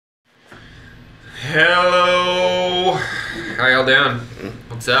Hello. How y'all doing?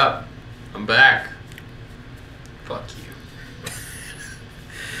 What's up? I'm back. Fuck you.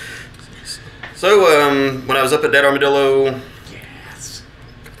 So, when I was up at Dead Armadillo, Yes.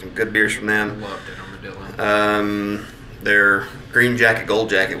 got some good beers from them. Loved it, Armadillo. Their green jacket, gold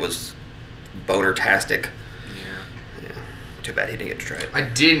jacket was boner-tastic. Yeah. Yeah. Too bad he didn't get to try it. I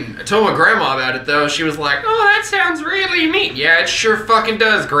didn't. I told my grandma about it though. She was like, "Oh, that sounds really neat." Yeah, it sure fucking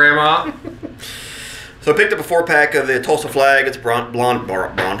does, Grandma. So I picked up a 4-pack of the Tulsa Flag. It's blonde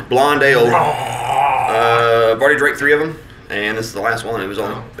ale. I've already drank 3 of them, and this is the last one. It was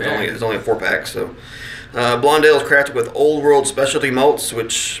only a 4-pack. So, blonde ale is crafted with old world specialty malts,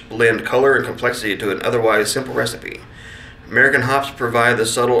 which blend color and complexity to an otherwise simple recipe. American hops provide the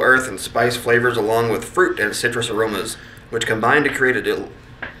subtle earth and spice flavors, along with fruit and citrus aromas, which combine to create a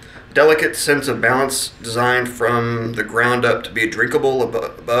delicate sense of balance designed from the ground up to be drinkable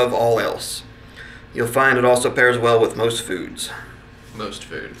above all else. You'll find it also pairs well with most foods. Most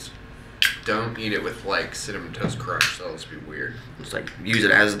foods. Don't eat it with like Cinnamon Toast Crunch. That'll just be weird. It's like use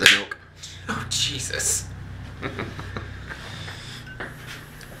it as the milk. Oh Jesus. Oh,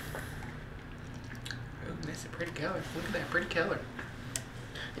 that's a pretty color. Look at that pretty color.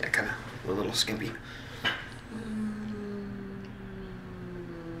 Yeah, kind of a little skimpy.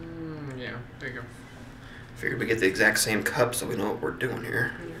 Yeah, there you go. Figured we get the exact same cup so we know what we're doing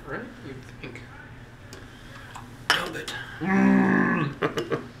here. Yeah, right? You'd think. A little bit.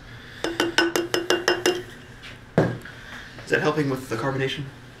 Is that helping with the carbonation?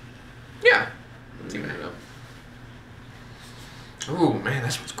 Yeah. Let's even it up. Ooh, man,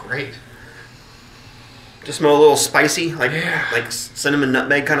 that smells great. Just smell a little spicy, like Yeah. like cinnamon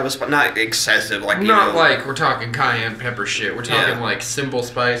nutmeg kind of a spice. Not excessive, like Not like we're talking cayenne pepper shit. We're talking Yeah. like simple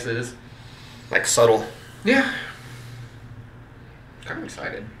spices. like subtle. Yeah. I'm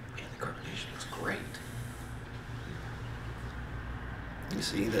excited. Man, the carbonation is great. You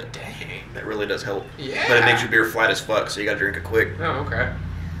see that? Dang. That really does help. Yeah. But it makes your beer flat as fuck, so you gotta drink it quick. Oh, okay. All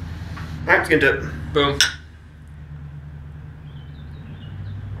right, let's get into it. Boom.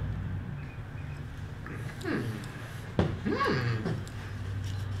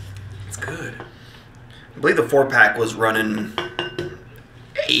 It's good. I believe the 4-pack was running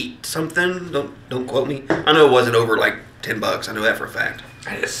 8 something. Don't quote me. I know it wasn't over like $10. I know that for a fact.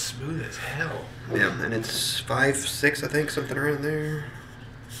 And it's smooth as hell. Yeah, and it's 5, 6, I think, something around there.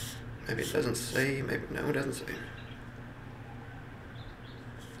 Maybe it doesn't say. Maybe no, it doesn't say.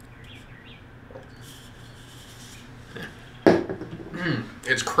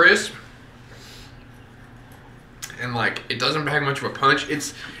 It's crisp. And like it doesn't pack much of a punch.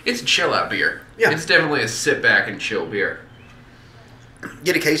 It's a chill out beer. Yeah. It's definitely a sit back and chill beer.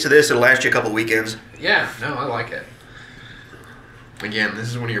 Get a case of this. It'll last you a couple weekends. Yeah, no, I like it. Again, this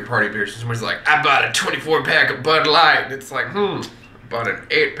is one of your party beers. Somebody's like, I bought a 24-pack of Bud Light. And it's like, I bought an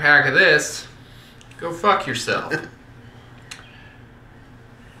 8-pack of this. Go fuck yourself.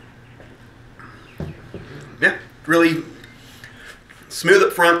 Yeah, really smooth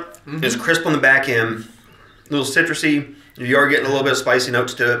up front. It's crisp on the back end. A little citrusy. You are getting a little bit of spicy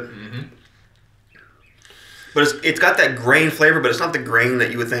notes to it. But it's got that grain flavor, but it's not the grain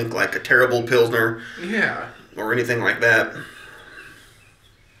that you would think like a terrible Pilsner Yeah. or anything like that.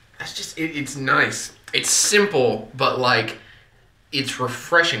 That's just, it's nice. It's simple, but like, it's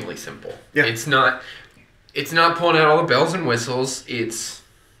refreshingly simple. Yeah. It's not pulling out all the bells and whistles. It's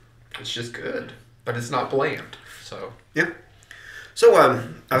just good, but it's not bland. So. Yeah. So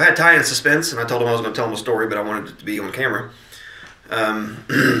I've had Ty in suspense, and I told him I was going to tell him a story, but I wanted it to be on camera.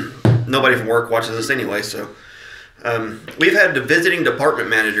 Nobody from work watches this anyway, so we've had the visiting department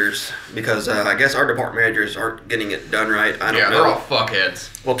managers because I guess our department managers aren't getting it done right. I don't know. Yeah, they're all fuckheads.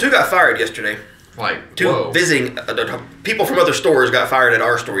 Well, 2 got fired yesterday. Like, 2 whoa. visiting people from other stores got fired at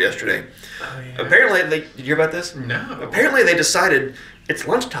our store yesterday. Oh, yeah. Apparently, did you hear about this? No. Apparently, they decided it's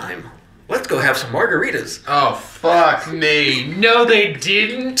lunchtime. Let's go have some margaritas. Oh, fuck me. No, they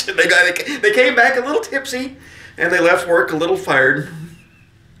didn't. They came back a little tipsy, and they left work a little fired.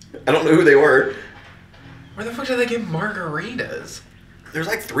 I don't know who they were. Where the fuck did they get margaritas? There's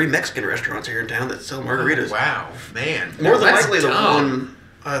like 3 Mexican restaurants here in town that sell margaritas. Oh, wow, man. More than That's likely dumb.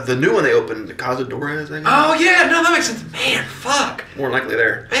 the new one they opened, the Cazadores, I guess. Oh, yeah, no, that makes sense. Man, fuck. More than likely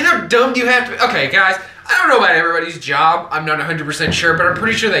there. Man, how dumb do you have to be? Okay, guys, I don't know about everybody's job. I'm not 100% sure, but I'm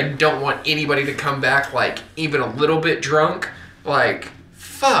pretty sure they don't want anybody to come back, like, even a little bit drunk. Like,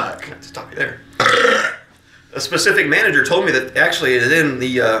 fuck. Let's stop you there. A specific manager told me that actually it is in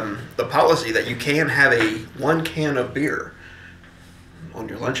the policy that you can have 1 can of beer on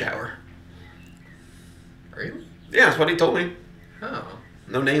your lunch hour. Really? Yeah, that's what he told me. Oh.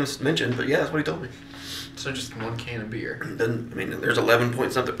 No names mentioned, but yeah, that's what he told me. So just one can of beer. Then, I mean, there's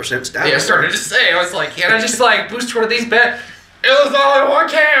 11-point-something% stout. Yeah, I started to say, I was like, can I just like boost one of these bet? It was all in one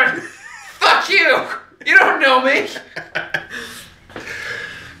can. Fuck you. You don't know me.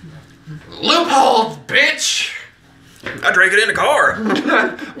 Loophole, bitch. I drank it in the car.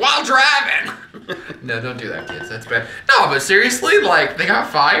 While driving. No, don't do that, kids. That's bad. No, but seriously, like, they got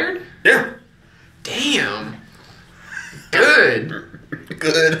fired? Yeah. Damn. Good.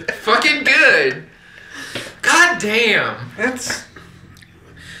 Good. Fucking good. God damn. That's...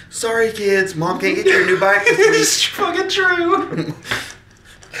 Sorry, kids. Mom can't get you a new bike this week. It's fucking true.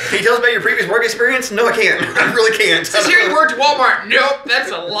 Can you tell us about your previous work experience? No, I can't. I really can't. Says here you worked at Walmart. Nope,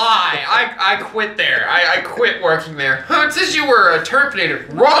 that's a lie. I quit there. I quit working there. Huh, it says you were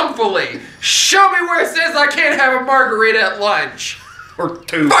terminated wrongfully. Show me where it says I can't have a margarita at lunch. Or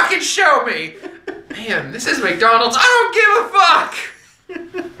 2. Fucking show me. Man, this is McDonald's. I don't give a fuck.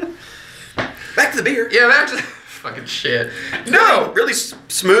 Back to the beer. Yeah, back to the fucking shit. No, really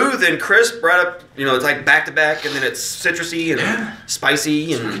smooth and crisp. Right up. You know, it's like back to back, and then it's citrusy and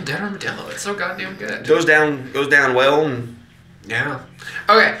spicy and Dead Armadillo. It's so goddamn good. goes down well. And yeah.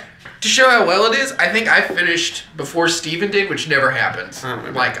 Okay. To show how well it is, I think I finished before Steven did, which never happens.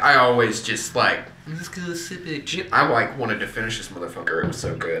 Like, I always just like, let's go sip it. I like wanted to finish this motherfucker. It was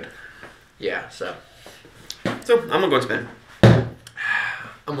so good. Yeah, so. So I'm gonna go and spin.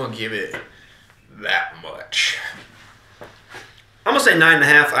 I'm gonna give it that much. I'm gonna say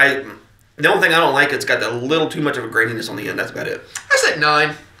 9.5. The only thing I don't like, it's got a little too much of a graininess on the end. That's about it. I said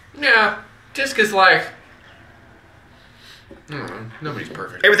 9. Yeah, just cause like, I don't know, nobody's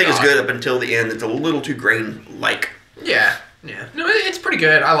perfect. Everything is good up until the end. It's a little too grain-like. Yeah. No, it's pretty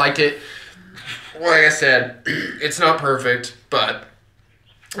good. I liked it. Like I said, it's not perfect, but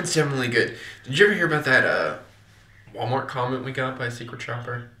it's definitely good. Did you ever hear about that Walmart comment we got by Secret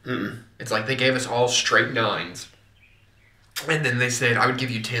Shopper? Mm-mm. It's like they gave us all straight 9s. And then they said, I would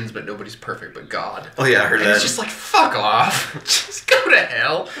give you 10s, but nobody's perfect but God. Oh yeah, I heard and that. It's just like, fuck off. Just go to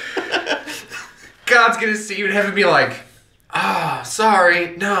hell. God's gonna see you and have to be like,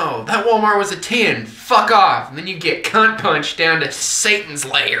 sorry, no, that Walmart was a 10. Fuck off. And then you get cunt punched down to Satan's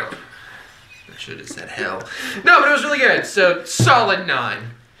lair. I should have said hell. No, but it was really good. So, solid 9.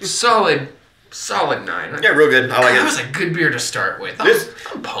 Solid 9. Yeah, real good. I like it. That was a good beer to start with.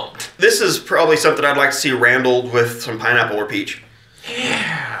 I'm pumped. This is probably something I'd like to see rambled with some pineapple or peach.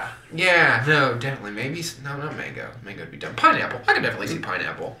 Yeah, no, definitely. Maybe, no, not mango. Mango would be dumb. Pineapple. I could definitely see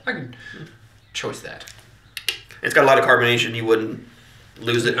pineapple. I could choice that. It's got a lot of carbonation. You wouldn't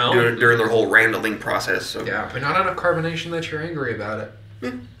lose it during their whole randling process. So. Yeah, but not enough carbonation that you're angry about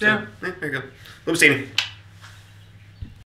it. Yeah. There you go. Oopsie.